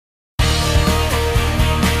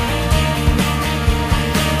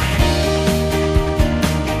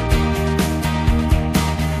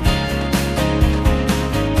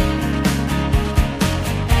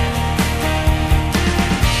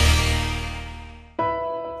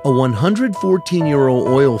114-year-old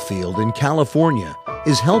oil field in California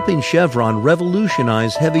is helping Chevron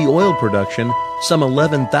revolutionize heavy oil production some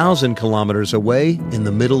 11,000 kilometers away in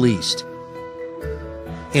the Middle East.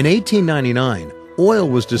 In 1899, oil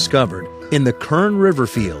was discovered in the Kern River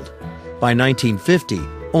field. By 1950,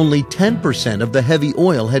 only 10% of the heavy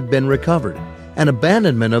oil had been recovered, and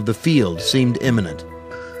abandonment of the field seemed imminent.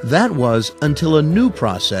 That was until a new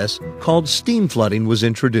process called steam flooding was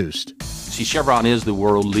introduced. See, Chevron is the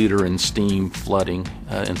world leader in steam flooding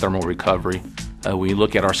and thermal recovery. We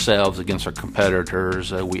look at ourselves against our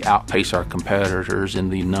competitors. We outpace our competitors in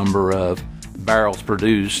the number of barrels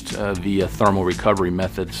produced via thermal recovery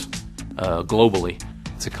methods globally.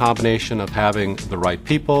 It's a combination of having the right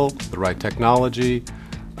people, the right technology,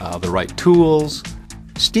 the right tools.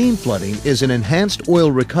 Steam flooding is an enhanced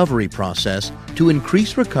oil recovery process to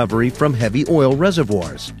increase recovery from heavy oil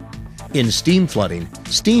reservoirs. In steam flooding,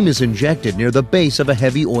 steam is injected near the base of a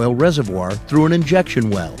heavy oil reservoir through an injection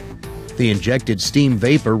well. The injected steam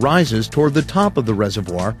vapor rises toward the top of the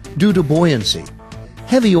reservoir due to buoyancy.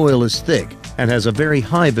 Heavy oil is thick and has a very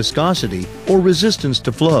high viscosity or resistance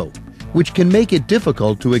to flow, which can make it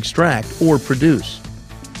difficult to extract or produce.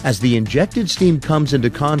 As the injected steam comes into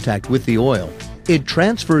contact with the oil, it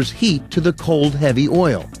transfers heat to the cold heavy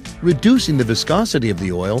oil, reducing the viscosity of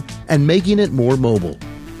the oil and making it more mobile.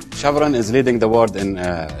 Chevron is leading the world in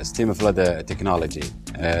steam flood technology.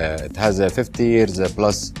 It has 50 years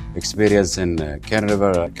plus experience in Kern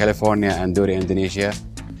River, California and Duri, Indonesia.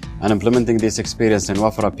 And implementing this experience in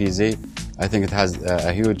Wafra PZ, I think it has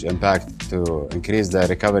a huge impact to increase the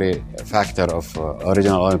recovery factor of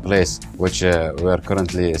original oil in place, which we are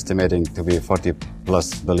currently estimating to be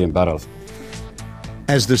 40+ billion barrels.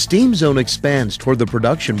 As the steam zone expands toward the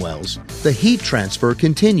production wells, the heat transfer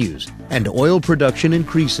continues and oil production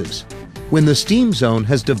increases. When the steam zone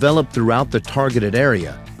has developed throughout the targeted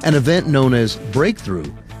area, an event known as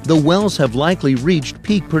breakthrough, the wells have likely reached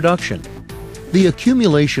peak production. The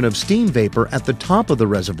accumulation of steam vapor at the top of the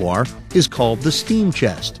reservoir is called the steam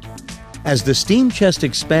chest. As the steam chest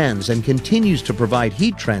expands and continues to provide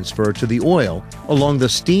heat transfer to the oil along the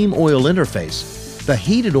steam-oil interface, the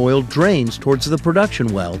heated oil drains towards the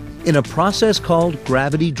production well in a process called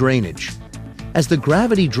gravity drainage. As the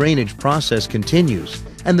gravity drainage process continues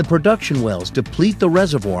and the production wells deplete the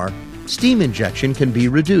reservoir, steam injection can be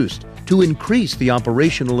reduced to increase the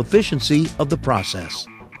operational efficiency of the process.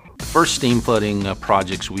 The first steam flooding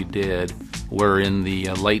projects we did were in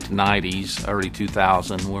the late 90s, early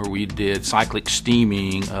 2000, where we did cyclic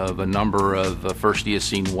steaming of a number of first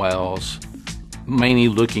Eocene wells, mainly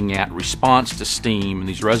looking at response to steam in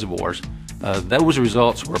these reservoirs. Those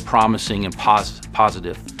results were promising and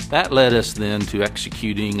positive. That led us then to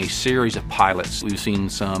executing a series of pilots. We've seen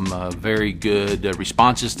some very good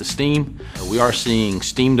responses to steam. We are seeing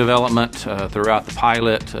steam development throughout the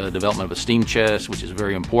pilot, development of a steam chest, which is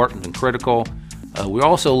very important and critical. We're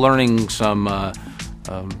also learning some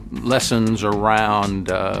lessons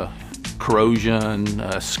around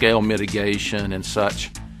corrosion, scale mitigation and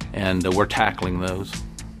such, and we're tackling those.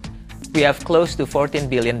 We have close to 14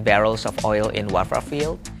 billion barrels of oil in Wafra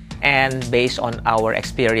Field, and based on our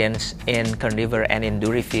experience in Kern River and in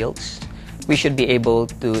Duri fields, we should be able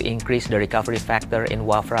to increase the recovery factor in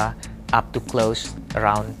Wafra up to close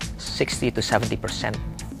around 60 to 70%.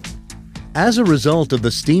 As a result of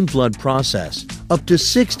the steam flood process, up to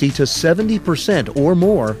 60 to 70% or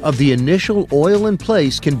more of the initial oil in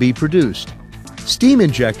place can be produced. Steam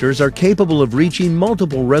injectors are capable of reaching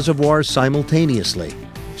multiple reservoirs simultaneously.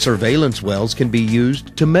 Surveillance wells can be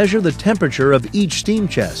used to measure the temperature of each steam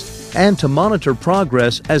chest and to monitor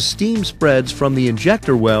progress as steam spreads from the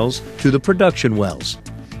injector wells to the production wells.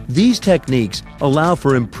 These techniques allow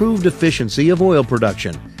for improved efficiency of oil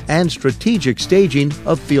production and strategic staging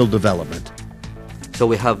of field development. So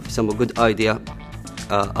we have some good idea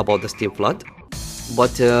about the steam flood,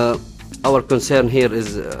 but our concern here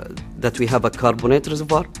is that we have a carbonate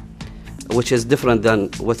reservoir, which is different than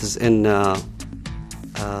what is in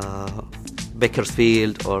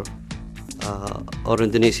Bakersfield or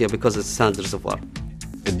Indonesia, because it's sand reservoir.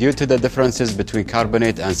 Due to the differences between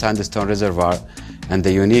carbonate and sandstone reservoir and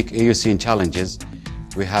the unique Eocene challenges,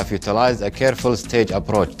 we have utilized a careful stage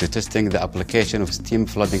approach to testing the application of steam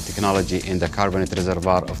flooding technology in the carbonate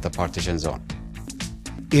reservoir of the Partitioned Zone.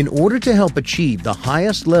 In order to help achieve the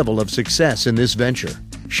highest level of success in this venture,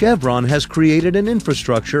 Chevron has created an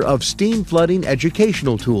infrastructure of steam flooding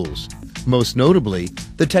educational tools, most notably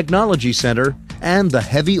the Technology Center and the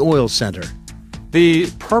Heavy Oil Center. The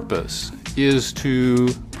purpose is to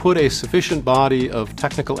put a sufficient body of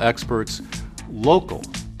technical experts local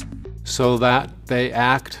so that they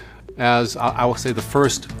act as, I will say, the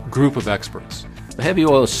first group of experts. The Heavy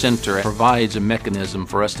Oil Center provides a mechanism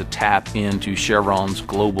for us to tap into Chevron's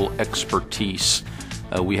global expertise.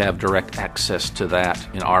 We have direct access to that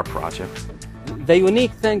in our project. The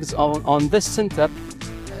unique things on this center,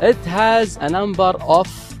 it has a number of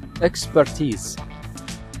expertise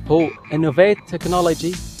who innovate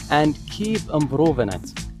technology and keep improving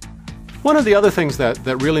it. One of the other things that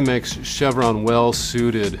really makes Chevron well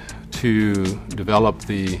suited to develop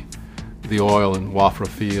the oil in Wafra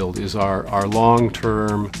Field is our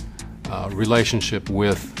long-term relationship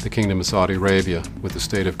with the Kingdom of Saudi Arabia, with the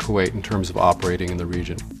state of Kuwait in terms of operating in the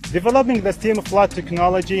region. Developing the steam flood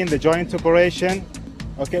technology in the joint operation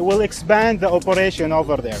will expand the operation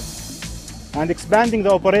over there. And expanding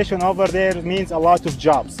the operation over there means a lot of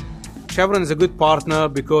jobs. Chevron is a good partner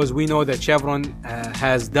because we know that Chevron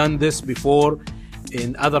has done this before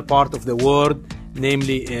in other parts of the world,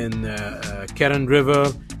 namely in Karen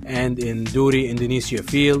River and in Duri, Indonesia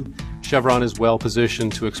field. Chevron is well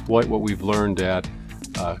positioned to exploit what we've learned at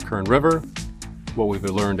Kern River, what we've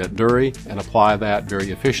learned at Duri, and apply that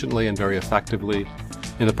very efficiently and very effectively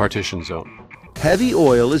in the Partitioned Zone. Heavy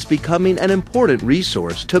oil is becoming an important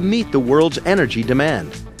resource to meet the world's energy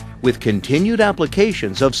demand. With continued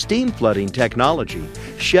applications of steam flooding technology,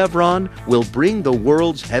 Chevron will bring the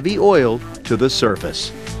world's heavy oil to the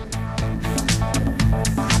surface.